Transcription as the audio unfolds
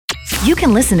You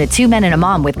can listen to Two Men and a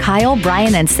Mom with Kyle,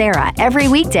 Bryan, and Sarah every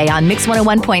weekday on Mix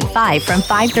 101.5 from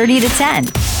 5:30 to 10.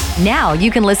 Now you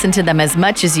can listen to them as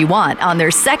much as you want on their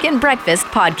Second Breakfast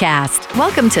podcast.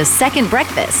 Welcome to Second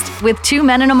Breakfast with Two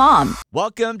Men and a Mom.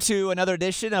 Welcome to another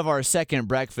edition of our Second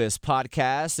Breakfast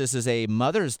podcast. This is a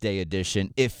Mother's Day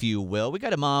edition, if you will. We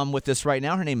got a mom with us right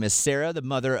now. Her name is Sarah, the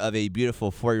mother of a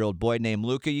beautiful 4-year-old boy named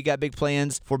Luca. You got big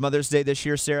plans for Mother's Day this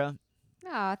year, Sarah?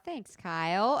 Oh, thanks,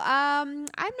 Kyle. I'm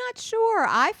not sure.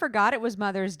 I forgot it was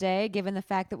Mother's Day, given the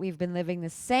fact that we've been living the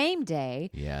same day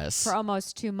for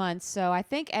almost 2 months. So I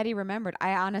think Eddie remembered.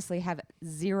 I honestly have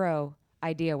zero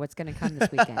idea what's going to come this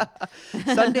weekend.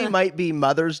 Sunday might be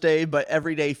Mother's Day, but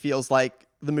every day feels like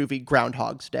the movie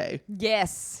Groundhog's Day.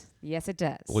 Yes, it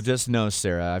does. Well, just know,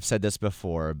 Sarah, I've said this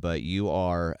before, but you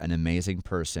are an amazing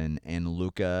person, and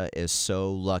Luca is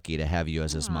so lucky to have you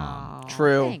as his mom.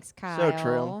 True. Thanks, Kyle. So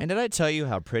true. And did I tell you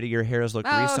how pretty your hair has looked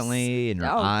recently, and your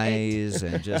eyes,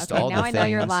 and just all the now things? I know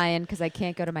you're lying because I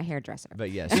can't go to my hairdresser. But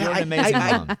yes, you're an amazing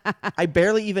mom. I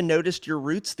barely even noticed your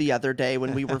roots the other day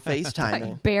when we were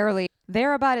FaceTiming. Barely.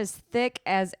 They're about as thick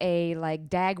as a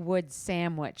Dagwood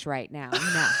sandwich right now.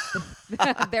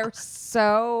 No, they're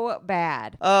so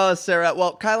bad. Oh, Sarah.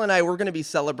 Well, Kyle and I, we're going to be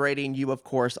celebrating you, of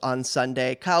course, on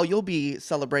Sunday. Kyle, you'll be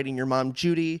celebrating your mom,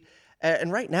 Judy.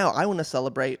 And right now, I want to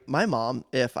celebrate my mom,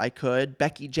 if I could,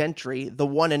 Becky Gentry, the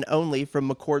one and only from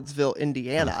McCordsville,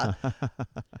 Indiana.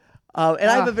 I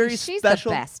have a very she's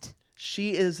special... the best.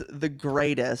 She is the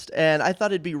greatest, and I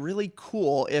thought it'd be really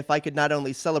cool if I could not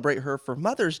only celebrate her for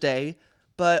Mother's Day,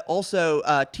 but also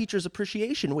Teachers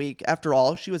Appreciation Week. After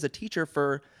all, she was a teacher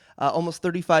for almost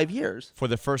 35 years. For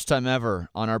the first time ever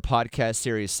on our podcast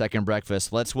series, Second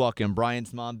Breakfast, let's welcome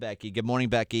Bryan's mom, Becky. Good morning,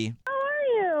 Becky. How are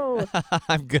you?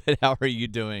 I'm good. How are you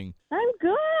doing? I'm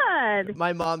good.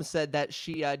 My mom said that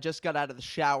she just got out of the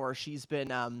shower. She's been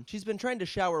trying to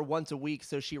shower once a week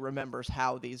so she remembers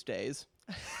how these days.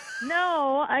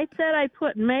 No, I said I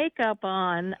put makeup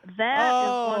on. That is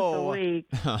once a week.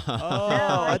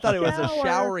 I thought it was a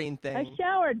showering thing. I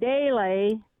shower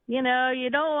daily. You know, you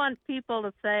don't want people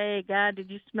to say, God, did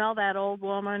you smell that old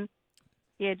woman?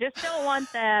 You just don't want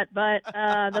that. But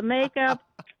the makeup,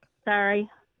 sorry,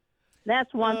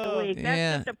 that's once a week.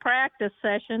 That's just a practice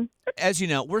session. As you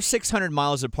know, we're 600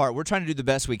 miles apart. We're trying to do the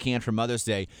best we can for Mother's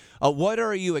Day. What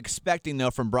are you expecting,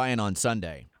 though, from Bryan on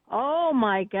Sunday? Oh,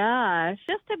 my gosh.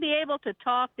 Just to be able to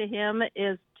talk to him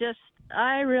is just,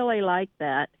 I really like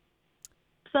that.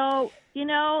 So, you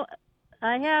know,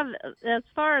 I have, as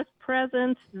far as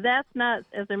presents, that's not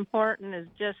as important as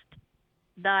just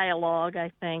dialogue, I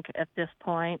think, at this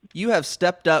point. You have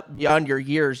stepped up beyond your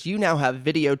years. You now have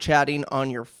video chatting on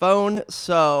your phone.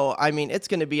 So, I mean, it's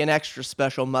going to be an extra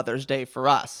special Mother's Day for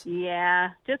us.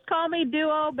 Yeah. Just call me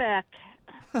Duo Beck.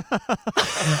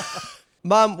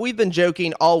 Mom, we've been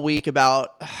joking all week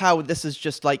about how this is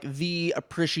just like the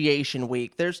appreciation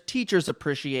week. There's teachers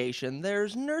appreciation,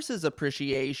 there's nurses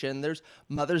appreciation, there's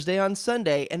Mother's Day on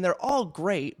Sunday, and they're all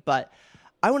great, but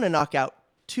I want to knock out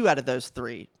 2 out of those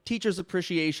 3. Teachers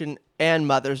appreciation and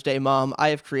Mother's Day, Mom. I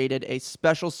have created a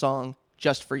special song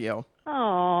just for you.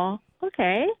 Oh,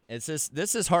 okay.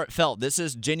 This is heartfelt. This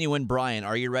is genuine Bryan.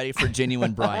 Are you ready for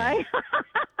genuine Bryan?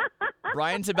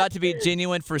 Bryan's about to be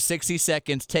genuine for 60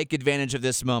 seconds. Take advantage of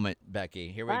this moment, Becky.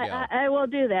 Here we go. I will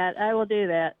do that. I will do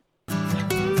that.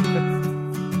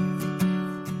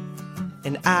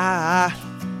 And I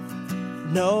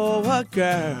know a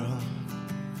girl.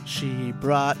 She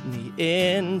brought me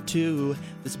into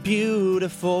this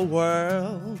beautiful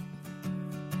world.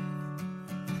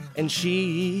 And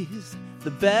she's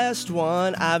the best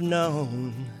one I've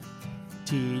known.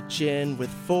 Teaching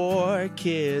with 4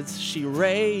 kids she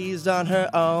raised on her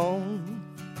own.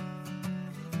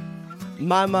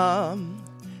 My mom,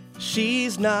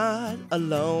 she's not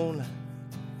alone.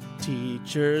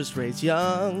 Teachers raise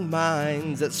young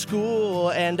minds at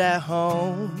school and at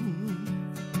home.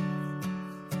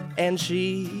 And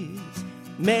she's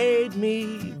made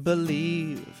me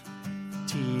believe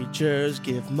teachers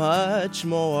give much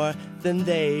more than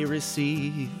they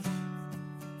receive.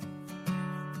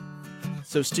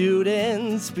 So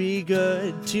students, be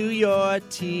good to your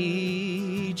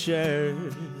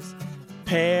teachers.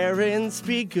 Parents,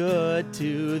 be good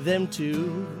to them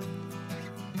too.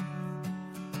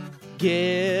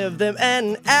 Give them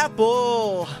an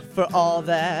apple for all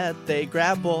that they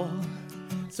grapple.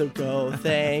 So go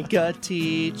thank a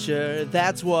teacher,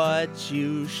 that's what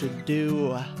you should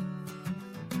do.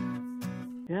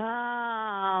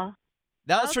 Oh.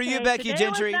 That was for you, Becky Today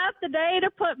Gentry. was not the day to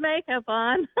put makeup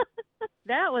on.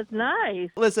 That was nice.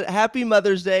 Listen, happy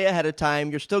Mother's Day ahead of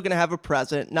time. You're still going to have a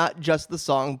present, not just the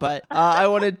song, but I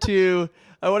wanted to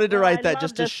I wanted to Well, write I that love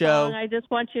just to this show. song. I just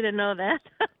want you to know that.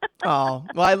 Oh,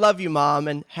 well, I love you, Mom,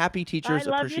 and happy Teachers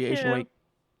I love you Appreciation too. Week.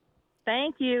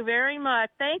 Thank you very much.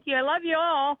 Thank you. I love you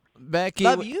all.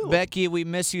 Love you. Becky, we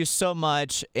miss you so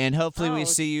much, and hopefully we Oh.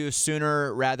 see you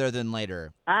sooner rather than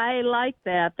later. I like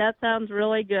that. That sounds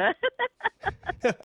really good.